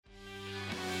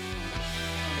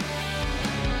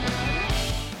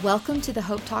Welcome to the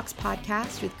Hope Talks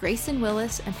podcast with Grayson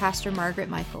Willis and Pastor Margaret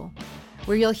Michael,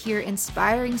 where you'll hear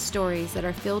inspiring stories that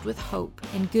are filled with hope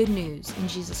and good news in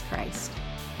Jesus Christ.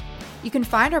 You can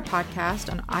find our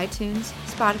podcast on iTunes,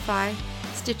 Spotify,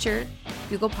 Stitcher,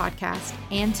 Google Podcast,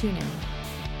 and TuneIn.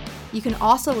 You can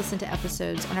also listen to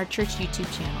episodes on our church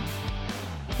YouTube channel.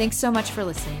 Thanks so much for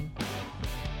listening.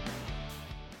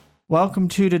 Welcome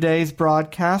to today's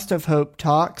broadcast of Hope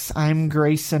Talks. I'm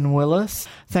Grayson Willis.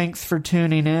 Thanks for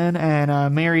tuning in,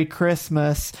 and Merry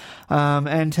Christmas.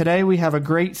 And today we have a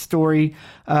great story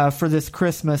for this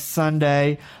Christmas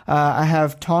Sunday. I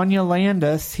have Tanya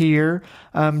Landis here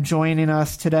joining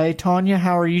us today. Tanya,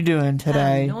 how are you doing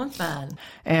today? I'm doing fine.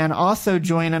 And also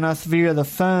joining us via the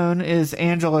phone is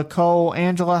Angela Cole.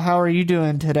 Angela, how are you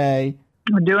doing today?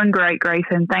 I'm doing great,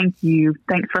 Grayson. Thank you.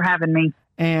 Thanks for having me.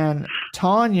 And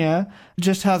Tanya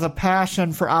just has a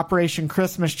passion for Operation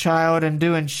Christmas Child and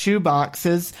doing shoe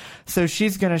boxes, so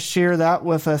she's going to share that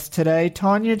with us today.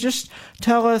 Tanya, just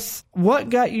tell us what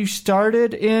got you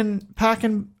started in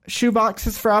packing shoe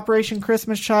boxes for Operation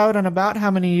Christmas Child, and about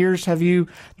how many years have you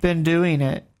been doing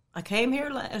it? I came here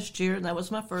last year, and that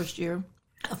was my first year.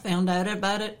 I found out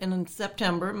about it in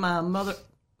September. My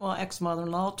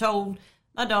ex-mother-in-law told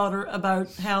my daughter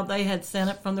about how they had sent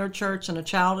it from their church and a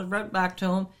child had wrote back to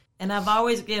them. And I've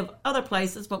always give other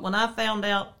places, but when I found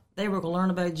out they were going to learn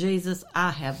about Jesus,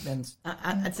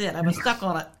 that's it. I was stuck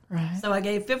on it. Right. So I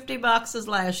gave 50 boxes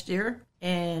last year,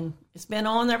 and it's been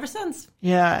on ever since.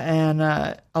 Yeah, and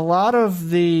a lot of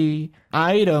the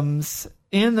items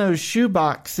in those shoe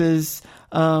boxes,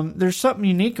 there's something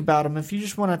unique about them. If you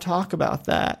just want to talk about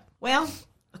that. Well,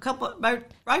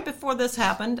 right before this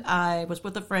happened, I was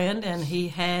with a friend, and he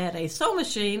had a sewing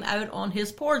machine out on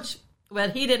his porch.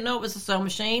 But he didn't know it was a sewing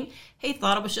machine. He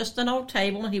thought it was just an old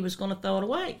table, and he was going to throw it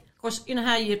away. Of course, you know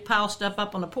how you pile stuff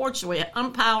up on the porch? So we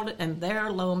unpiled it, and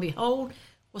there, lo and behold,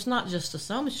 was not just a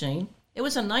sewing machine. It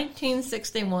was a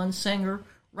 1961 Singer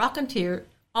Rocketeer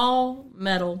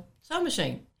all-metal sewing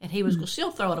machine. And he was going to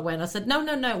still throw it away. And I said,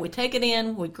 no, we take it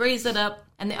in, we grease it up,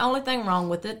 and the only thing wrong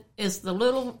with it is the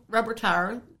little rubber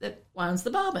tire that winds the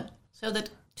bobbin. So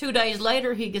that 2 days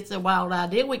later, he gets a wild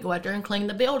idea. We go out there and clean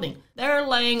the building. There,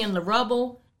 laying in the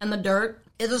rubble and the dirt,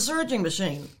 is a serging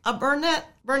machine, a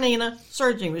Bernina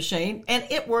serging machine, and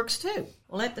it works too.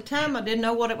 Well, at the time, I didn't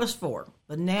know what it was for,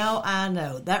 but now I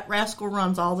know. That rascal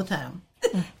runs all the time.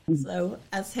 So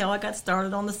that's how I got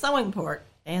started on the sewing part.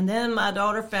 And then my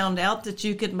daughter found out that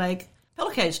you could make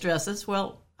pillowcase dresses.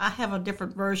 Well, I have a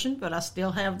different version, but I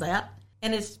still have that.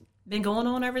 And it's been going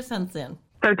on ever since then.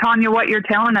 So, Tanya, what you're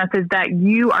telling us is that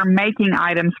you are making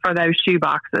items for those shoe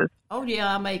boxes. Oh,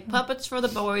 yeah, I make puppets for the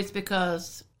boys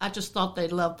because I just thought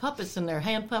they'd love puppets, and they're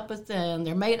hand puppets, and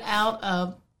they're made out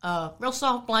of real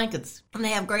soft blankets. And they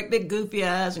have great big goofy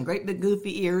eyes and great big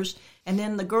goofy ears. And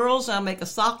then the girls, I make a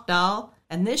sock doll.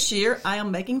 And this year, I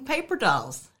am making paper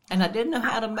dolls. And I didn't know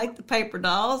how to make the paper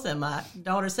dolls, and my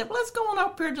daughter said, well, let's go on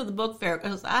up here to the book fair,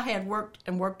 because I had worked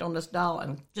on this doll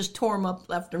and just tore them up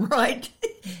left and right.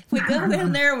 We go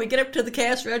in there, and we get up to the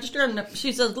cash register, and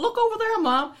she says, look over there,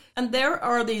 Mom. And there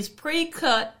are these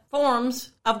pre-cut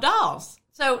forms of dolls.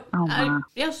 So,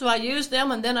 so I used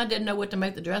them, and then I didn't know what to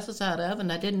make the dresses out of,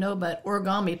 and I didn't know about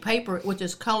origami paper, which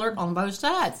is colored on both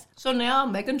sides. So now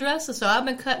I'm making dresses. So I've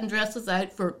been cutting dresses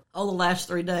out for the last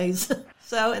 3 days.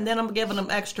 So, and then I'm giving them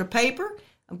extra paper.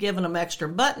 I'm giving them extra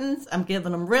buttons. I'm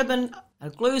giving them ribbon, a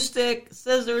glue stick,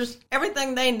 scissors,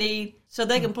 everything they need so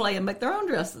they can play and make their own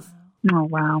dresses. Oh,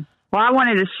 wow. Well, I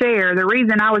wanted to share. The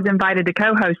reason I was invited to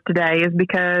co-host today is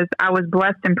because I was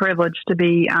blessed and privileged to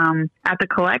be at the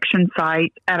collection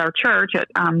site at our church, at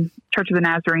Church of the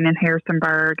Nazarene in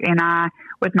Harrisonburg, and I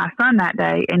with my son that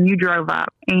day, and you drove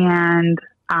up. And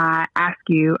I asked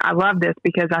you, I love this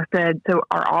because I said, so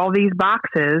are all these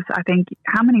boxes, I think,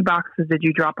 how many boxes did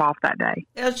you drop off that day?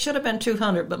 It should have been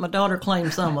 200, but my daughter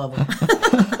claimed some of them.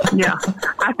 Yeah,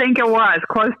 I think it was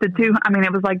close to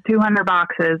it was like 200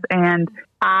 boxes. And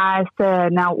I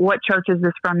said, now, what church is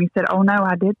this from? You said, oh, no,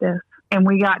 I did this. And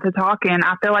we got to talking.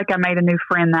 I feel like I made a new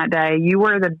friend that day. You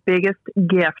were the biggest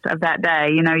gift of that day.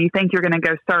 You know, you think you're going to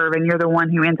go serve, and you're the one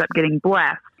who ends up getting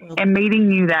blessed. Well, and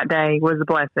meeting you that day was a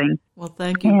blessing. Well,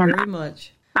 thank you very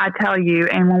much. I tell you,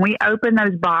 and when we open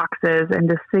those boxes and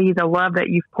to see the love that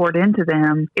you've poured into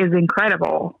them is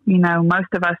incredible. You know, most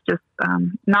of us just,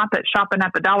 not that shopping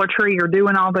at the Dollar Tree or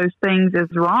doing all those things is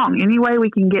wrong. Any way we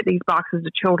can get these boxes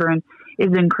to children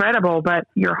is incredible, but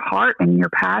your heart and your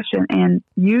passion and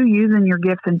you using your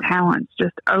gifts and talents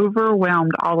just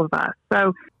overwhelmed all of us.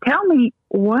 So tell me,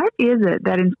 what is it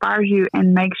that inspires you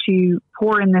and makes you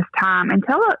pour in this time? And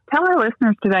tell our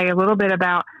listeners today a little bit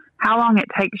about how long it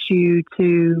takes you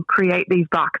to create these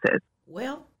boxes.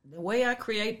 Well, the way I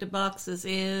create the boxes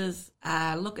is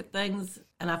I look at things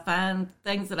and I find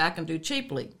things that I can do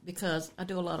cheaply because I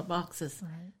do a lot of boxes.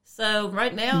 Right. So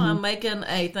right now I'm making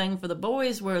a thing for the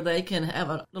boys where they can have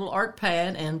a little art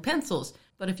pad and pencils.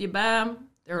 But if you buy them,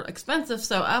 they're expensive.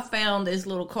 So I found these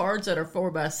little cards that are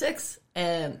 4x6,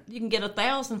 and you can get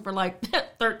 1,000 for like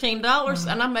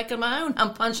 $13. And I'm making my own.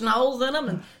 I'm punching holes in them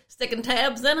and sticking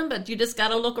tabs in them, but you just got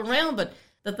to look around. But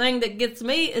the thing that gets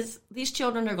me is these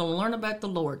children are going to learn about the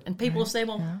Lord. And people will say,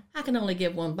 well, I can only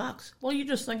give one box. Well, you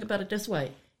just think about it this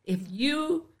way. If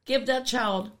you give that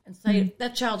child and say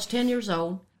that child's 10 years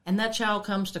old and that child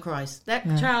comes to Christ, that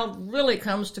child really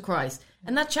comes to Christ,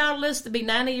 and that child lives to be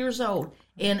 90 years old,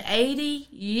 in 80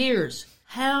 years,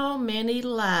 how many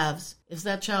lives is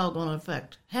that child going to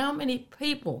affect? How many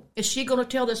people is she going to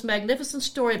tell this magnificent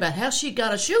story about how she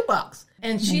got a shoebox?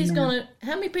 And she's going to,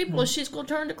 how many people is she's going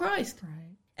to turn to Christ? Right.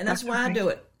 And that's why I do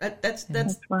it. That's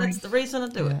the reason I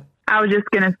do it. I was just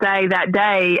going to say that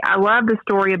day, I love the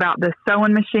story about the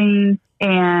sewing machine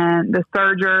and the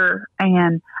serger.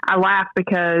 And I laugh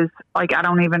because, like, I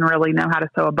don't even really know how to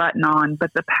sew a button on.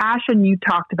 But the passion you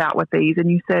talked about with these, and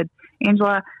you said,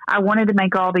 Angela, I wanted to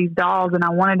make all these dolls and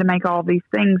I wanted to make all these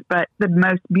things. But the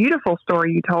most beautiful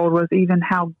story you told was even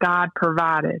how God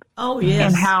provided. Oh,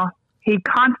 yes. And how He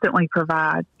constantly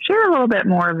provides. Share a little bit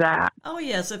more of that. Oh,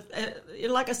 yes.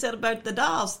 Like I said about the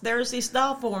dolls, there's these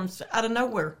doll forms out of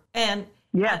nowhere. And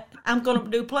I'm going to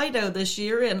do Play-Doh this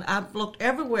year, and I've looked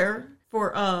everywhere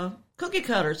for cookie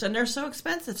cutters, and they're so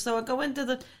expensive. So I go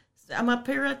into I'm up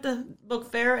here at the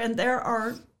book fair, and there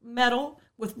are metal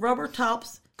with rubber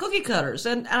tops cookie cutters.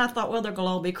 And I thought, well, they're going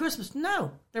to all be Christmas.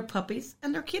 No, they're puppies,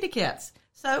 and they're kitty cats.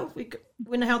 So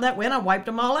we know how that went. I wiped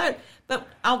them all out. But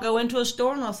I'll go into a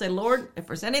store and I'll say, Lord, if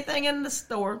there's anything in the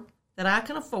store that I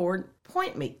can afford,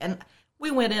 point me. And we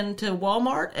went into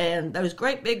Walmart, and those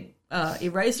great big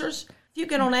erasers, if you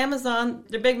get on Amazon,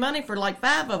 they're big money for like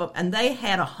 5 of them. And they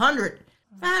had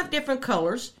 5 different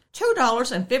colors,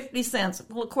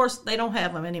 $2.50. Well, of course, they don't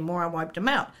have them anymore. I wiped them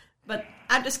out. But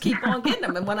I just keep on getting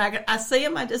them. And when I see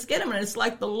them, I just get them. And it's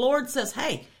like the Lord says,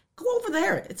 hey, go over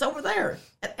there. It's over there.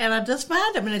 And I just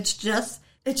find them, and it's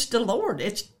the Lord.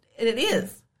 It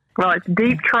is. Well, it's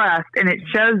deep trust, and it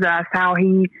shows us how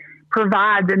He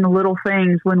provides in the little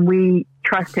things when we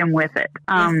trust Him with it.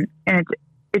 And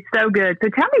it's so good. So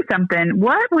tell me something.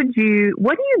 What do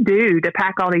you do to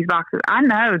pack all these boxes? I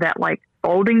know that, like,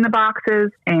 folding the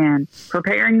boxes and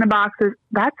preparing the boxes,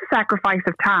 that's a sacrifice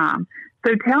of time.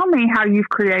 So tell me how you've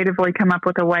creatively come up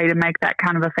with a way to make that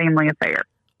kind of a family affair.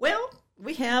 Well,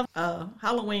 we have a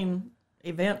Halloween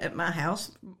event at my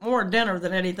house, more dinner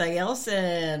than anything else,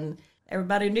 and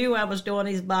everybody knew I was doing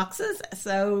these boxes.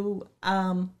 So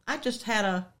I just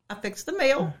I fixed the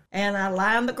meal, and I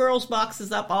lined the girls'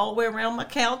 boxes up all the way around my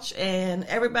couch, and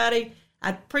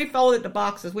I pre-folded the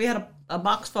boxes. We had a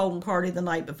box folding party the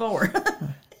night before.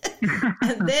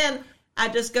 And then I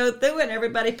just go through it, and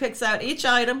everybody picks out each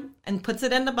item and puts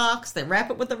it in the box. They wrap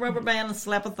it with a rubber band and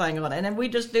slap a thing on it. And then we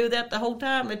just do that the whole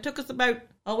time. It took us about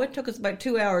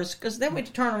 2 hours, because then we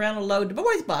turn around and load the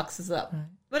boys' boxes up.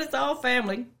 But it's all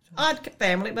family. Odd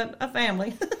family, but a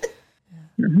family.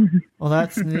 Well,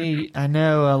 that's neat. I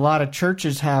know a lot of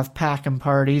churches have packing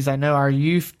parties. I know our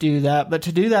youth do that. But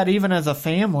to do that even as a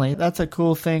family, that's a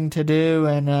cool thing to do.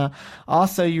 And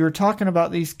also, you were talking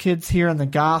about these kids hearing the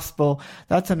gospel.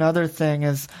 That's another thing.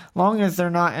 As long as they're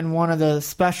not in one of the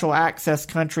special access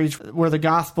countries where the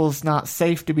gospel is not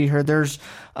safe to be heard, there's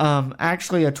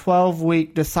actually a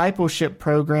 12-week discipleship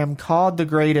program called The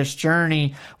Greatest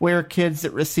Journey, where kids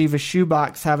that receive a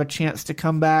shoebox have a chance to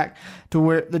come back to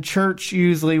where the church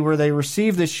usually where they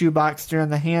receive the shoebox during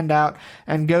the handout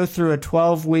and go through a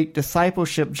 12-week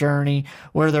discipleship journey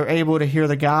where they're able to hear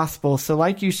the gospel. So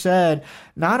like you said,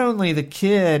 not only the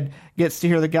kid gets to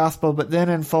hear the gospel, but then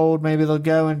in Fold, maybe they'll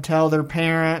go and tell their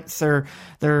parents or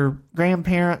their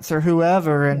grandparents or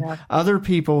whoever, and other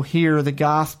people hear the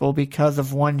gospel because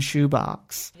of one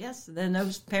shoebox. Yes, then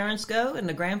those parents go and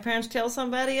the grandparents tell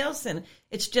somebody else, and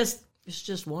it's just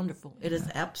wonderful. It is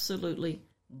absolutely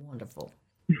wonderful.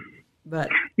 But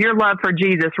your love for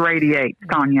Jesus radiates,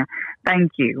 Tanya.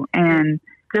 Thank you. And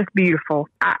just beautiful.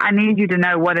 I need you to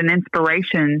know what an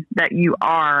inspiration that you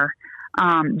are,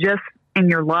 just in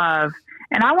your love.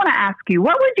 And I want to ask you,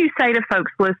 what would you say to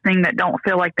folks listening that don't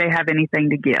feel like they have anything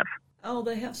to give? Oh,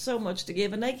 they have so much to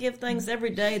give, and they give things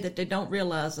every day that they don't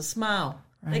realize. A smile.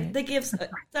 Right. They give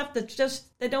stuff that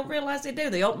just they don't realize they do.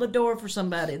 They open the door for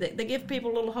somebody. They give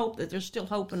people a little hope that there's still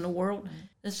hope in the world. Right.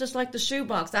 It's just like the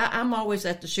shoebox. I'm always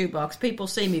at the shoebox. People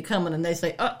see me coming, and they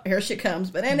say, oh, here she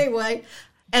comes. But anyway,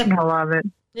 And I love it.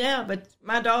 yeah, but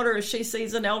my daughter, if she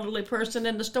sees an elderly person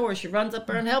in the store, she runs up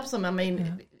there and helps them. I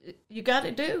mean, you got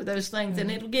to do those things,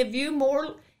 and it'll give you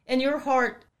more in your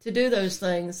heart to do those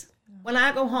things. When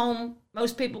I go home,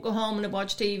 most people go home and they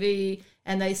watch TV,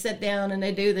 and they sit down and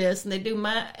they do this, and they do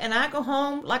and I go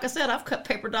home, like I said, I've cut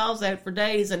paper dolls out for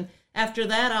days, and after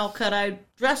that, I'll cut out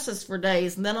dresses for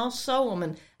days, and then I'll sew them,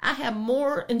 and I have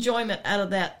more enjoyment out of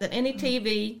that than any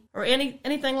TV or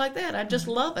anything like that. I just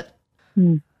love it.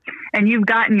 And you've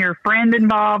gotten your friend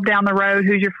involved down the road,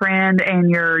 who's your friend, and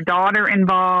your daughter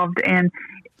involved. And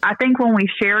I think when we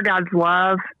share God's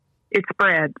love, it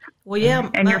spreads. Well, yeah.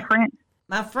 And your friend?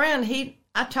 My friend,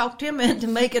 I talked him into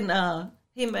making,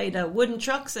 he made wooden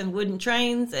trucks and wooden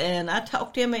trains, and I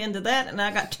talked him into that, and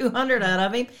I got 200 out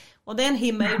of him. Well, then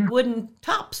he made wooden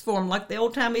tops for him, like the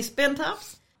old-timey spin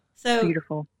tops. So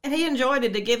beautiful. And he enjoyed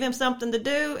it, to give him something to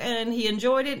do, and he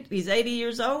enjoyed it. He's 80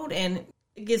 years old, and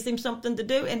it gives him something to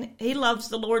do, and he loves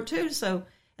the Lord too. So,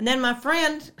 and then my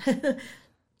friend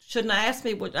shouldn't have asked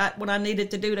me what I needed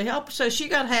to do to help. So she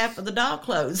got half of the doll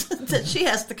clothes that she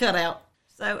has to cut out.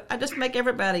 So I just make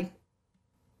everybody.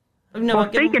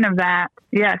 Well, speaking of that,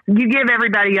 yes, you give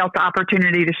everybody else the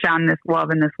opportunity to shine this love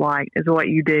and this light is what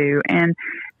you do. And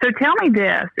so tell me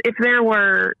this, if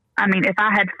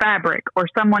I had fabric or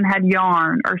someone had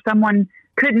yarn or someone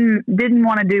didn't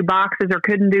want to do boxes or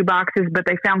couldn't do boxes, but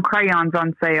they found crayons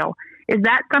on sale, is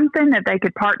that something that they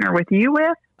could partner with you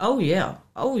with? Oh, yeah.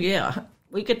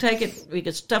 We could take it, we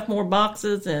could stuff more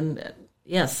boxes, and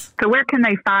yes. So where can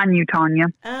they find you, Tanya?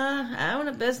 I own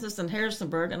a business in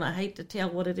Harrisonburg, and I hate to tell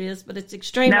what it is, but it's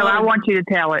Extreme No, I want you to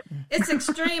tell it. It's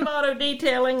Extreme Auto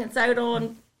Detailing. It's out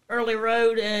on Early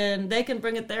Road, and they can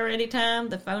bring it there anytime.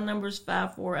 The phone number is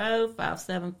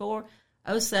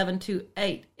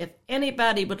 540-574-0728. If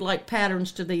anybody would like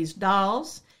patterns to these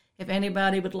dolls, if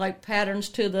anybody would like patterns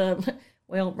to the,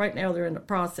 well, right now they're in the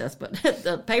process, but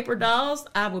the paper dolls,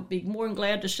 I would be more than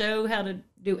glad to show how to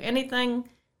do anything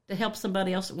to help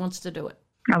somebody else that wants to do it.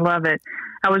 I love it.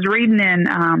 I was reading in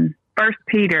 1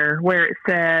 Peter where it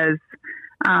says,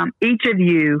 each of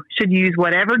you should use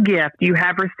whatever gift you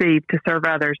have received to serve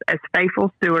others as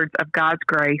faithful stewards of God's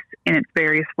grace in its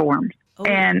various forms. Oh.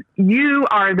 And you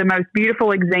are the most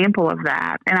beautiful example of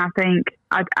that. And I think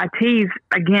I tease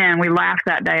again, we laughed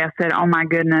that day. I said, oh my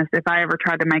goodness, if I ever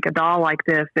tried to make a doll like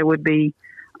this, it would be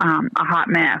a hot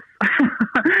mess.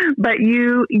 But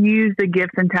you use the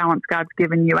gifts and talents God's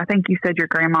given you. I think you said your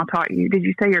grandma taught you. Did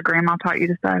you say your grandma taught you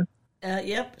to sew?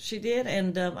 Yep, she did.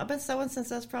 And I've been sewing since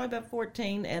I was probably about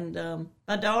 14. And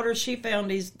my daughter, she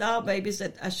found these doll babies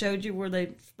that I showed you where they're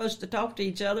supposed to talk to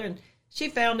each other. And she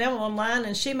found them online,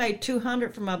 and she made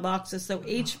 200 for my boxes. So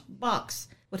each box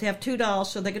would have 2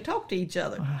 dolls so they could talk to each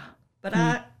other. But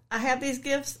I have these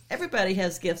gifts. Everybody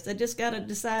has gifts. They just got to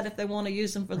decide if they want to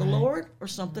use them for the Lord or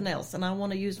something else. And I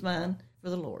want to use mine for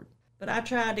the Lord. But I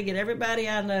tried to get everybody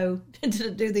I know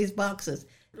to do these boxes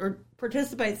or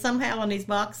participate somehow in these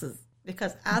boxes,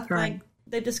 because I think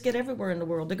they just get everywhere in the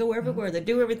world. They go everywhere. They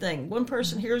do everything. One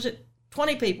person hears it,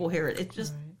 20 people hear it. It's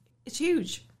just, it's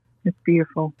huge. It's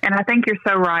beautiful. And I think you're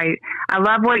so right. I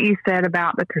love what you said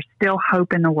about that there's still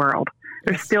hope in the world.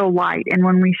 There's still light. And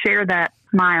when we share that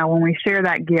smile, when we share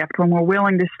that gift, when we're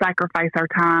willing to sacrifice our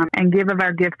time and give of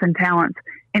our gifts and talents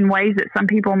in ways that some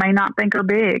people may not think are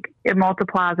big, it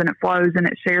multiplies and it flows and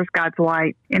it shares God's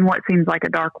light in what seems like a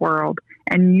dark world.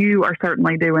 And you are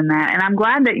certainly doing that. And I'm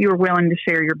glad that you are willing to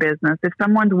share your business. If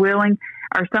someone's willing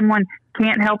or someone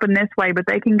can't help in this way, but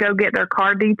they can go get their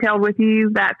car detailed with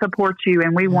you, that supports you.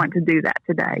 And we want to do that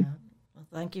today. Well,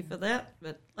 thank you for that.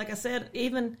 But like I said,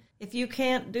 even if you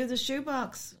can't do the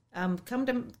shoebox,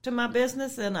 come to my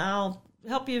business and I'll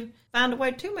help you find a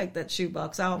way to make that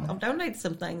shoebox. I'll donate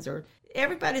some things. Or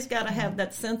everybody's got to have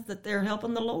that sense that they're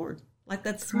helping the Lord, like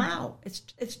that smile.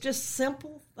 It's just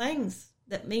simple things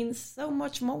that means so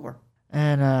much more.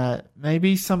 And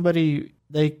maybe somebody,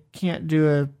 they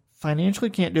financially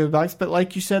can't do a box, but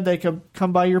like you said, they could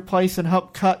come by your place and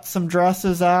help cut some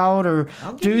dresses out or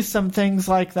do some things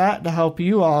like that to help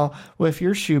you all with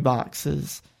your shoe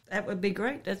boxes. That would be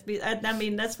great.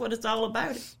 That's what it's all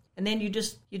about. And then you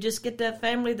just get that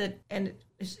family and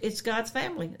it's God's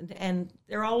family, and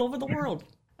they're all over the world.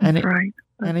 And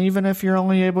And even if you're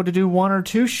only able to do 1 or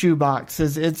 2 shoe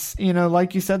boxes, it's,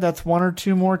 like you said, that's 1 or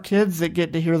 2 more kids that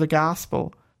get to hear the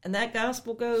gospel. And that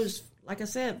gospel goes, like I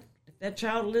said, if that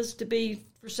child lives to be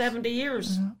for 70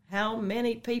 years, how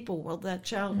many people will that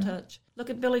child touch? Look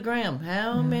at Billy Graham.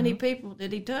 How many people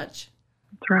did he touch?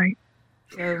 That's right.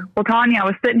 So, well, Tanya, I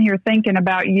was sitting here thinking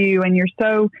about you, and your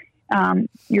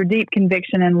deep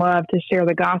conviction and love to share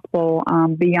the gospel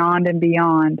beyond and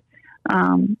beyond.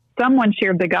 someone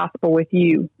shared the gospel with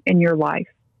you in your life.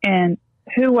 And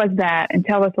who was that? And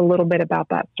tell us a little bit about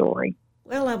that story.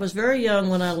 Well, I was very young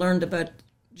when I learned about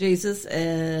Jesus,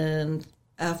 and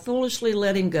I foolishly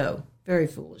let him go, very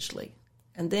foolishly.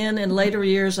 And then in later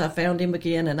years, I found him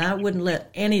again, and I wouldn't let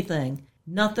anything,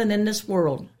 nothing in this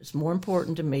world is more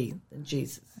important to me than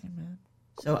Jesus. Amen.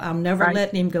 So I'm never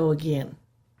letting him go again.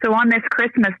 So on this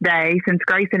Christmas Day, since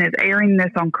Grayson is airing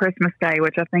this on Christmas Day,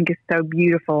 which I think is so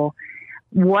beautiful,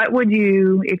 what would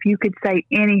you, if you could say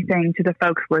anything to the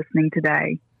folks listening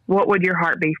today, what would your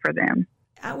heart be for them?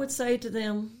 I would say to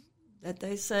them that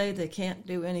they say they can't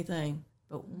do anything,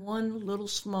 but one little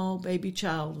small baby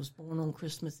child was born on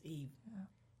Christmas Eve,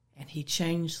 and he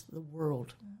changed the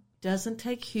world. It doesn't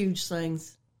take huge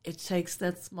things. It takes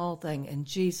that small thing. And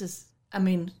Jesus, I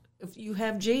mean, if you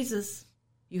have Jesus,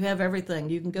 you have everything.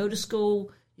 You can go to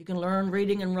school. You can learn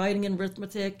reading and writing and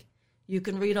arithmetic. You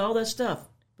can read all that stuff.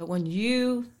 But when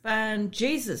you find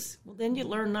Jesus, well, then you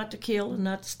learn not to kill and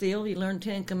not to steal. You learn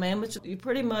 10 Commandments. You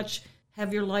pretty much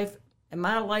have your life, and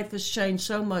my life has changed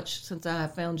so much since I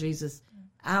have found Jesus.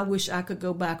 I wish I could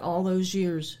go back all those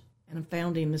years and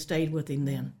found him and stayed with him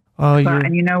then. Oh,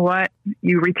 and you know what?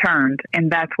 You returned,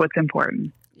 and that's what's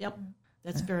important. Yep,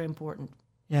 that's very important.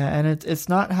 Yeah, and it's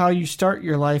not how you start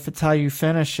your life, it's how you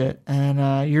finish it.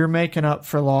 And you're making up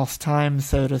for lost time,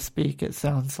 so to speak, it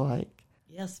sounds like.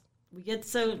 Yes, we get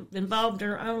so involved in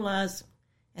our own lives,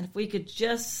 and if we could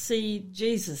just see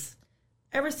Jesus.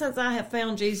 Ever since I have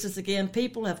found Jesus again,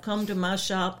 people have come to my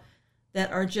shop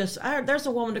that are just, there's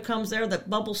a woman that comes there that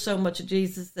bubbles so much of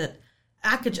Jesus that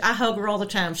I hug her all the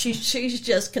time. She's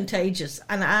just contagious,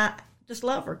 and I just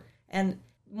love her. And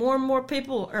more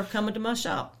people are coming to my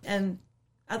shop, and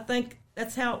I think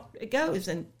that's how it goes.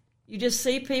 And you just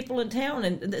see people in town,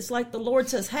 and it's like the Lord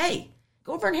says, hey,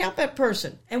 go over and help that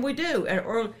person. And we do.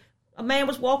 Or a man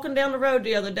was walking down the road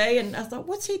the other day, and I thought,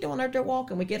 what's he doing out there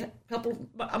walking? We get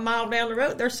a mile down the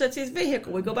road, there sits his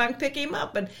vehicle. We go back and pick him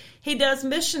up, and he does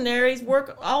missionaries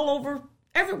work all over,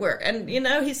 everywhere. And, you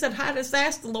know, he said, I just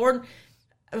asked the Lord,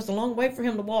 it was a long way for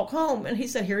him to walk home, and he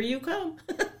said, here you come.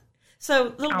 So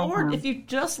the Lord, if you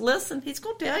just listen, he's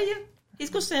going to tell you. He's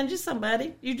going to send you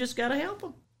somebody. You just got to help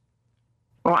him.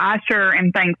 Well, I sure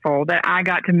am thankful that I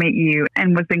got to meet you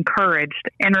and was encouraged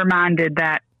and reminded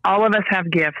that all of us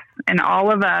have gifts and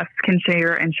all of us can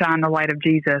share and shine the light of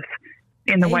Jesus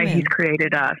in the way he's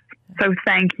created us. So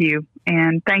thank you.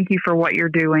 And thank you for what you're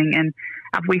doing. And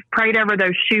we've prayed over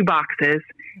those shoe boxes.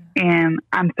 And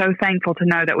I'm so thankful to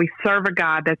know that we serve a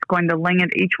God that's going to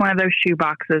land each one of those shoe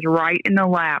boxes right in the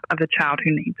lap of the child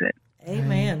who needs it.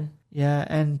 Amen. Yeah,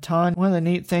 and Ton, one of the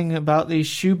neat things about these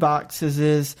shoe boxes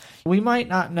is we might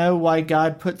not know why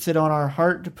God puts it on our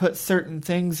heart to put certain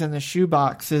things in the shoe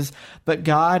boxes, but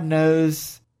God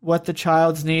knows what the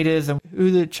child's need is and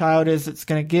who the child is that's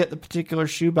going to get the particular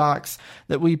shoe box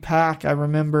that we pack. I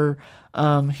remember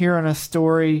hearing a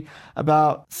story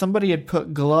about somebody had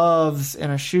put gloves in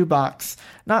a shoebox,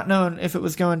 not knowing if it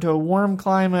was going to a warm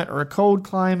climate or a cold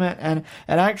climate, and it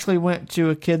actually went to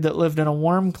a kid that lived in a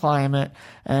warm climate,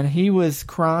 and he was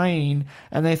crying,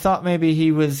 and they thought maybe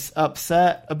he was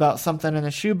upset about something in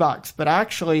the shoebox, but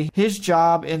actually his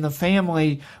job in the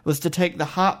family was to take the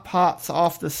hot pots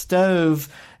off the stove,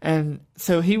 and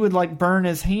so he would like burn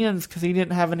his hands because he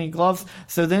didn't have any gloves.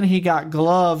 So then he got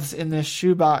gloves in this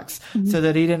shoebox so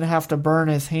that he didn't have to burn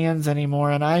his hands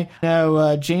anymore. And I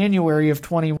know January of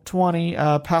 2020,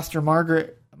 Pastor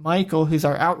Margaret Michael, who's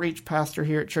our outreach pastor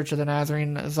here at Church of the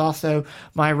Nazarene, is also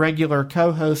my regular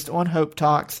co-host on Hope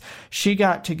Talks. She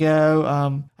got to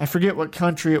go, I forget what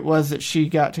country it was that she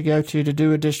got to go to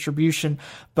do a distribution,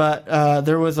 but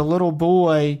there was a little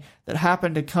boy that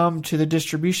happened to come to the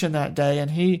distribution that day,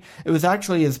 and it was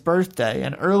actually his birthday,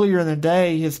 and earlier in the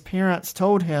day, his parents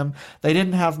told him they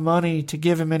didn't have money to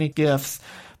give him any gifts,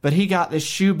 but he got this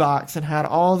shoebox and had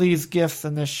all these gifts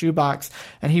in this shoebox,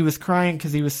 and he was crying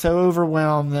because he was so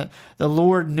overwhelmed that the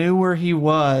Lord knew where he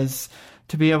was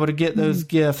to be able to get those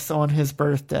gifts on his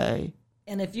birthday.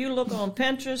 And if you look on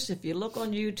Pinterest, if you look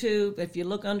on YouTube, if you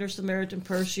look under Samaritan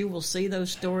Purse, you will see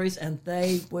those stories, and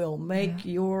they will make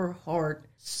your heart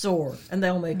soar. And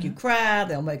they'll make you cry,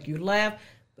 they'll make you laugh.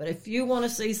 But if you want to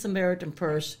see Samaritan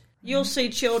Purse, you'll see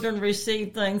children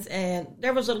receive things. And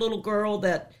there was a little girl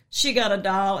that she got a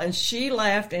doll, and she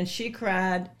laughed and she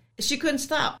cried. She couldn't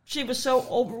stop. She was so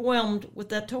overwhelmed with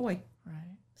that toy. Right.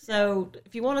 So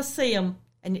if you want to see them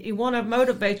and you want to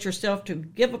motivate yourself to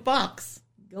give a box,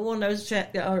 go on those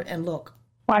chat and look.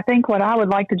 Well, I think what I would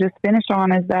like to just finish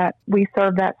on is that we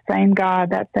serve that same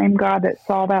God that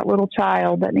saw that little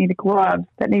child that needed gloves,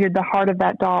 that needed the heart of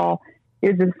that doll.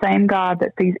 is the same God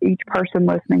that sees each person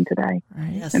listening today.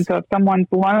 Right. Yes. And so if someone's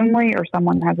lonely or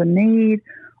someone has a need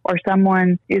or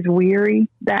someone is weary,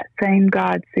 that same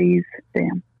God sees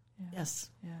them. Yes.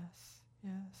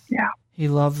 Yeah. He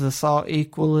loves us all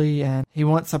equally, and he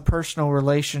wants a personal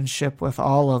relationship with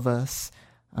all of us.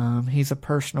 He's a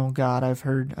personal God, I've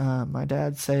heard my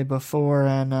dad say before.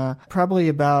 And probably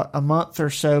about a month or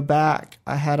so back,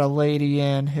 I had a lady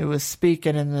in who was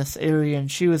speaking in this area,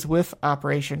 and she was with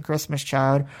Operation Christmas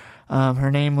Child.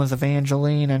 Her name was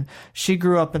Evangeline, and she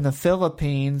grew up in the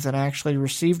Philippines and actually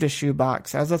received a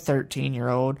shoebox as a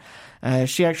 13-year-old.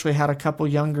 She actually had a couple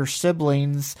younger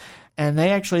siblings, and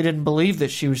they actually didn't believe that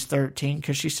she was 13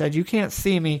 because she said, "You can't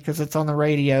see me because it's on the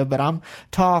radio, but I'm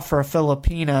tall for a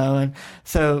Filipino." And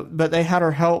so, but they had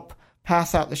her help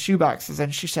pass out the shoeboxes.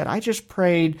 And she said, "I just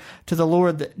prayed to the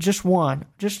Lord that just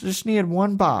needed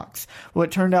one box." Well,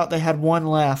 it turned out they had one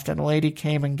left, and a lady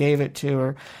came and gave it to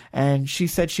her. And she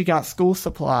said she got school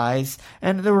supplies,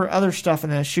 and there were other stuff in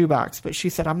the shoebox. But she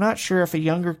said, "I'm not sure if a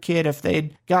younger kid, if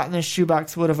they'd gotten this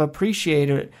shoebox, would have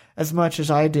appreciated it as much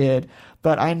as I did."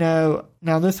 But I know,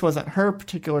 now this wasn't her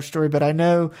particular story, but I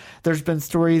know there's been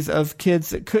stories of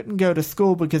kids that couldn't go to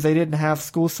school because they didn't have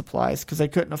school supplies, because they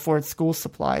couldn't afford school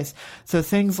supplies. So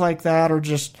things like that are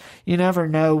just, you never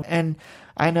know. And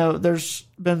I know there's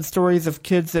been stories of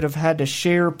kids that have had to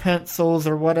share pencils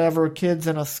or whatever, kids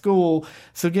in a school.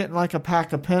 So getting like a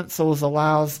pack of pencils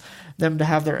allows them to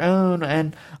have their own.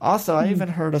 And also, I even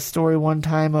heard a story one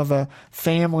time of a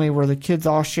family where the kids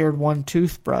all shared one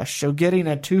toothbrush. So getting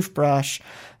a toothbrush,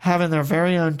 having their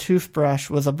very own toothbrush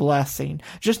was a blessing.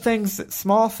 Just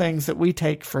small things that we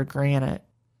take for granted.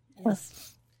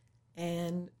 Yes.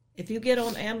 And if you get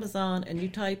on Amazon and you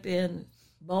type in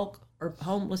bulk or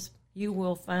homeless, you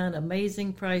will find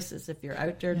amazing prices if you're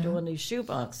out there doing these shoe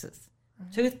boxes.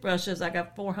 Right. Toothbrushes, I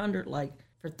got 400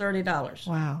 for $30.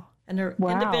 Wow. And they're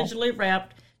individually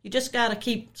wrapped. You just got to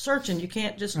keep searching. You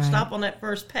can't just stop on that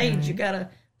first page. Right. You got to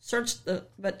search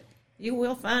but you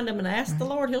will find them and ask the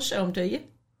Lord. He'll show them to you.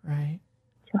 Right.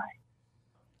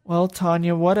 Well,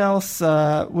 Tanya, what else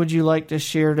would you like to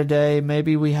share today?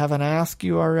 Maybe we haven't asked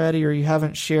you already, or you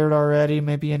haven't shared already.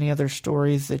 Maybe any other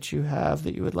stories that you have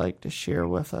that you would like to share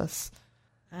with us.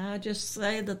 I just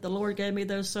say that the Lord gave me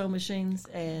those sewing machines,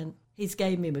 and He's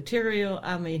gave me material.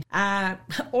 I mean, I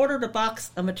ordered a box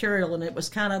of material, and it was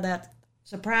kind of that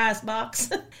surprise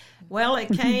box. Well, it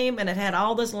came, and it had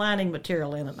all this lining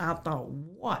material in it. And I thought,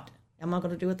 what am I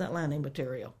going to do with that lining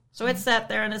material? So it sat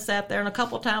there, and a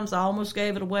couple of times I almost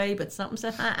gave it away, but something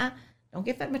said, don't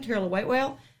give that material away.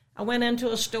 Well, I went into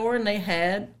a store, and they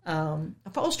had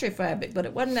upholstery fabric, but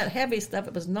it wasn't that heavy stuff.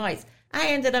 It was nice. I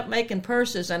ended up making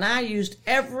purses, and I used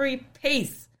every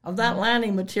piece of that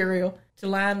lining material to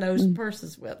line those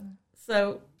purses with.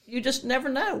 So you just never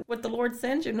know what the Lord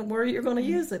sends you and where you're going to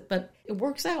use it, but it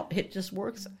works out. It just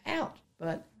works out.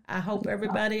 But I hope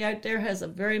everybody out there has a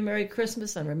very Merry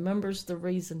Christmas and remembers the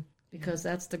reason, because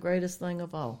that's the greatest thing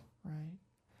of all.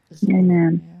 Right.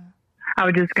 Amen. Yeah. I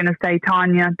was just going to say,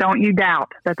 Tanya, don't you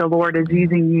doubt that the Lord is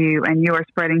using you and you are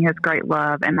spreading His great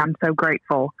love. And I'm so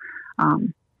grateful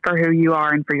for who you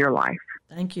are and for your life.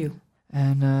 Thank you.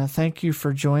 And thank you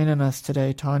for joining us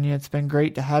today, Tanya. It's been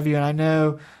great to have you. And I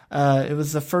know it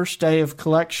was the first day of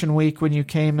collection week when you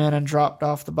came in and dropped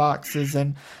off the boxes.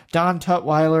 And Don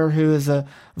Tutwiler, who is a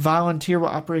volunteer with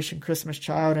Operation Christmas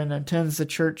Child and attends the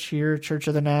church here, Church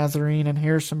of the Nazarene in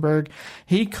Harrisonburg,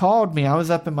 he called me. I was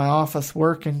up in my office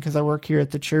working because I work here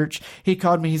at the church. He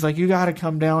called me. He's like, "You got to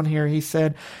come down here." He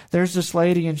said, "There's this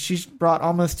lady, and she's brought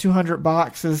almost 200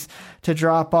 boxes to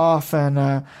drop off."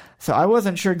 And so I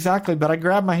wasn't sure exactly, but I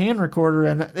grabbed my hand recorder,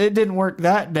 and it didn't work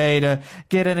that day to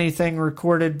get anything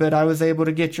recorded, but I was able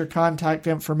to get your contact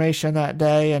information that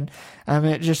day, and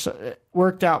it just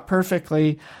worked out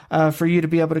perfectly for you to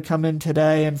be able to come in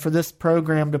today and for this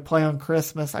program to play on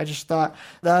Christmas. I just thought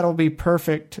that'll be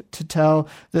perfect to tell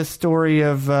this story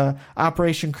of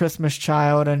Operation Christmas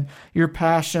Child and your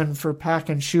passion for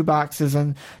packing shoeboxes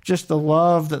and just the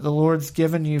love that the Lord's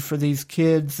given you for these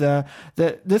kids. That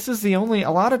this is a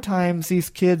lot of times these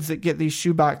kids that get these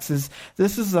shoeboxes,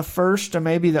 this is the first and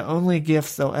maybe the only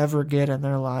gifts they'll ever get in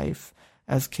their life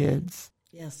as kids.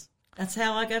 Yes. That's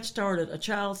how I got started. A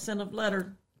child sent a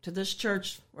letter to this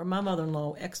church where my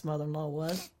mother-in-law, ex-mother-in-law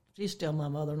was. She's still my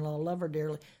mother-in-law. Love her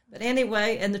dearly. But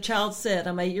anyway, and the child said,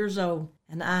 "I'm 8 years old,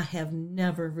 and I have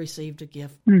never received a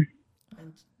gift." And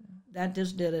that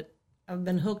just did it. I've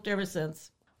been hooked ever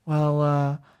since. Well,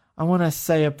 I want to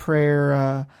say a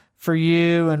prayer for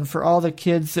you and for all the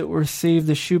kids that receive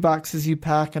the shoeboxes you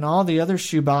pack and all the other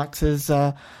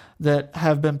shoeboxes that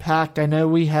have been packed. I know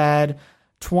we had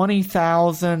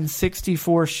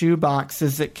 20,064 shoe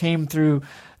boxes that came through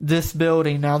this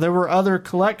building. Now, there were other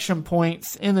collection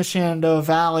points in the Shenandoah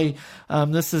Valley.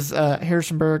 This is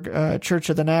Harrisonburg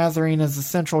Church of the Nazarene as the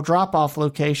central drop-off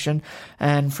location.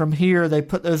 And from here, they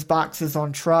put those boxes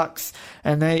on trucks,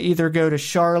 and they either go to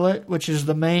Charlotte, which is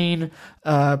the main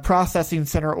processing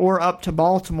center, or up to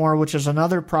Baltimore, which is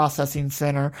another processing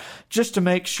center, just to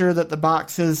make sure that the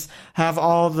boxes have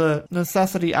all the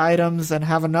necessity items and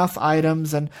have enough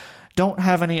items and don't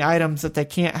have any items that they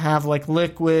can't have, like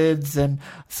liquids and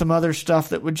some other stuff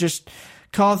that would just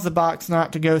cause the box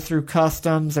not to go through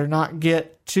customs or not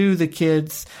get to the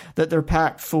kids that they're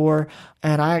packed for.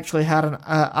 And I actually had an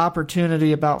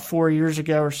opportunity about 4 years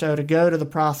ago or so to go to the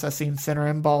processing center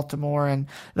in Baltimore, and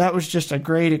that was just a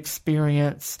great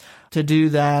experience to do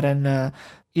that. And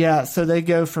so they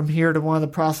go from here to one of the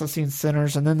processing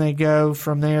centers, and then they go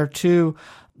from there to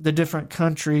the different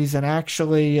countries. And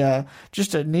actually,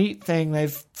 just a neat thing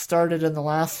they've started in the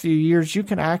last few years,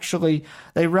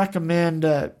 they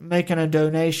recommend making a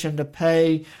donation to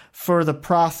pay for the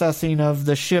processing of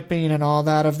the shipping and all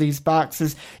that of these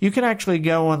boxes. You can actually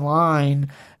go online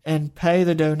and pay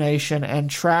the donation and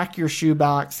track your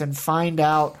shoebox and find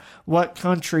out what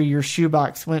country your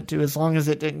shoebox went to, as long as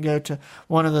it didn't go to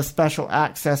one of the special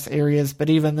access areas. But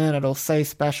even then, it'll say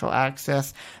special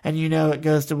access, and it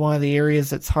goes to one of the areas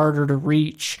that's harder to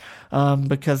reach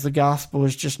because the gospel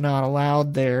is just not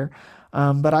allowed there.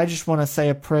 But I just want to say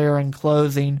a prayer in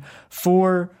closing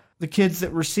for the kids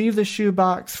that receive the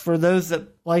shoebox, for those that,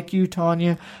 like you,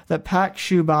 Tanya, that pack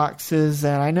shoeboxes.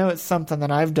 And I know it's something that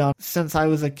I've done since I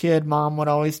was a kid. Mom would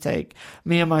always take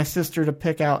me and my sister to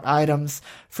pick out items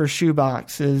for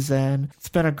shoeboxes, and it's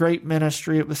been a great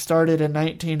ministry. It was started in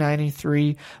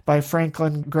 1993 by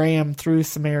Franklin Graham through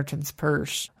Samaritan's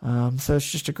Purse. So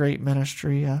it's just a great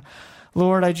ministry.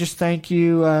 Lord, I just thank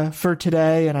you for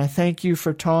today, and I thank you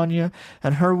for Tanya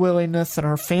and her willingness and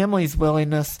her family's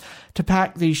willingness to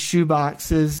pack these shoe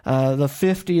boxes, the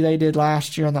 50 they did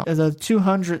last year and the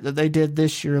 200 that they did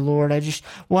this year, Lord.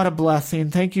 What a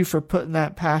blessing. Thank you for putting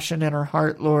that passion in her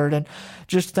heart, Lord, and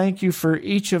just thank you for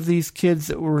each of these kids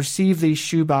that will receive these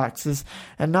shoe boxes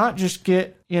and not just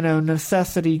get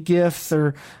necessity gifts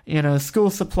or, school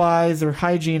supplies or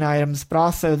hygiene items, but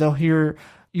also they'll hear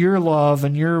your love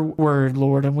and your word,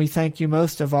 Lord. And we thank you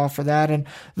most of all for that. And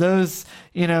those,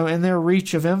 in their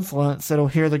reach of influence that'll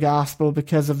hear the gospel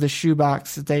because of the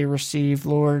shoebox that they receive,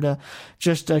 Lord.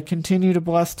 Just continue to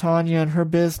bless Tanya and her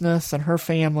business and her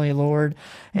family, Lord.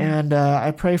 And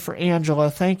I pray for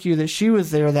Angela. Thank you that she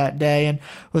was there that day and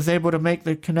was able to make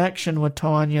the connection with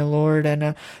Tanya, Lord.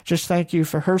 And just thank you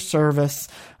for her service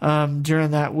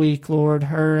during that week, Lord.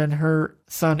 Her and her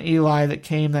son Eli that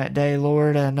came that day,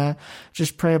 Lord, and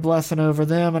just pray a blessing over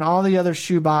them and all the other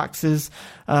shoe boxes,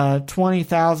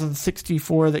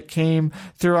 20,064 that came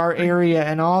through our area,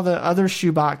 and all the other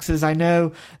shoe boxes. I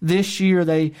know this year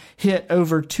they hit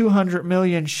over 200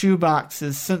 million shoe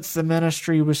boxes since the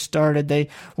ministry was started. They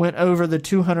went over the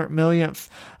 200 millionth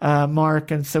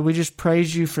mark, and so we just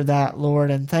praise you for that,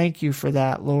 Lord, and thank you for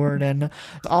that, Lord. And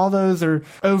all those are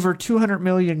over 200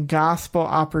 million gospel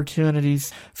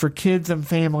opportunities for kids and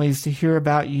families to hear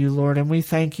about you, Lord, and we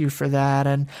thank you for that.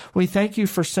 And we thank you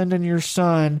for sending your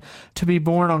son to be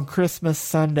born on Christmas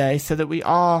Sunday so that we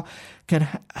all can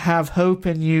have hope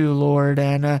in you, Lord,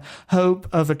 and hope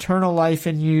of eternal life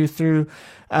in you through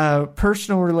a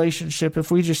personal relationship if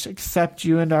we just accept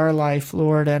you into our life,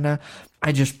 Lord. And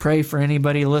I just pray for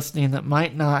anybody listening that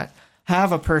might not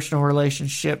have a personal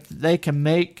relationship, they can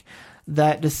make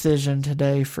that decision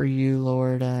today for you,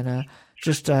 Lord. And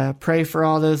just pray for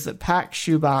all those that pack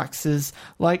shoe boxes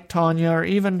like Tanya, or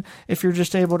even if you're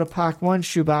just able to pack one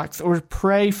shoe box, or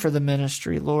pray for the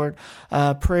ministry, Lord.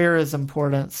 Prayer is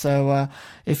important. So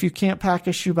if you can't pack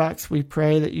a shoe box, we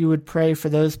pray that you would pray for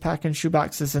those packing shoe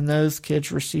boxes and those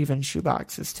kids receiving shoe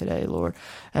boxes today, Lord.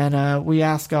 And we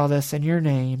ask all this in your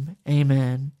name.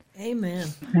 Amen. Amen.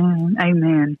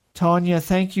 Amen. Tanya,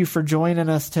 thank you for joining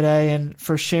us today and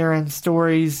for sharing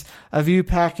stories of you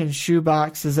packing shoe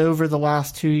boxes over the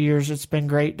last 2 years. It's been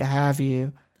great to have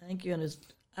you. Thank you, and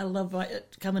I love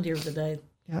coming here today.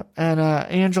 Yep. And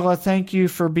Angela, thank you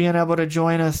for being able to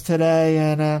join us today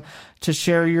and to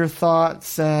share your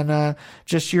thoughts and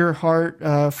just your heart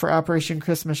for Operation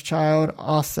Christmas Child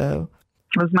also.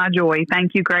 It was my joy.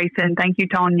 Thank you, Grayson. Thank you,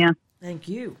 Tanya. Thank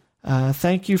you.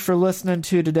 Thank you for listening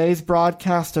to today's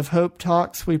broadcast of Hope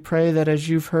Talks. We pray that as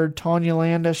you've heard Tanya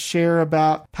Landis share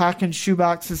about packing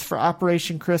shoeboxes for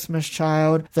Operation Christmas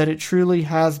Child, that it truly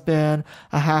has been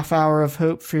a half hour of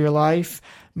hope for your life.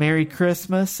 Merry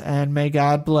Christmas, and may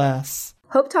God bless.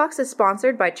 Hope Talks is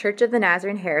sponsored by Church of the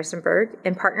Nazarene Harrisonburg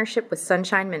in partnership with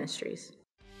Sunshine Ministries.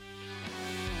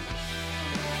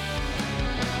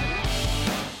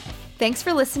 Thanks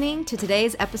for listening to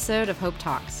today's episode of Hope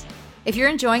Talks. If you're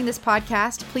enjoying this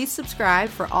podcast, please subscribe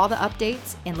for all the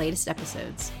updates and latest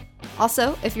episodes.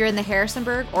 Also, if you're in the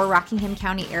Harrisonburg or Rockingham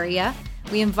County area,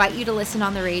 we invite you to listen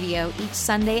on the radio each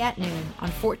Sunday at noon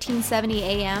on 1470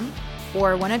 AM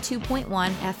or 102.1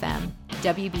 FM,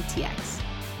 WBTX.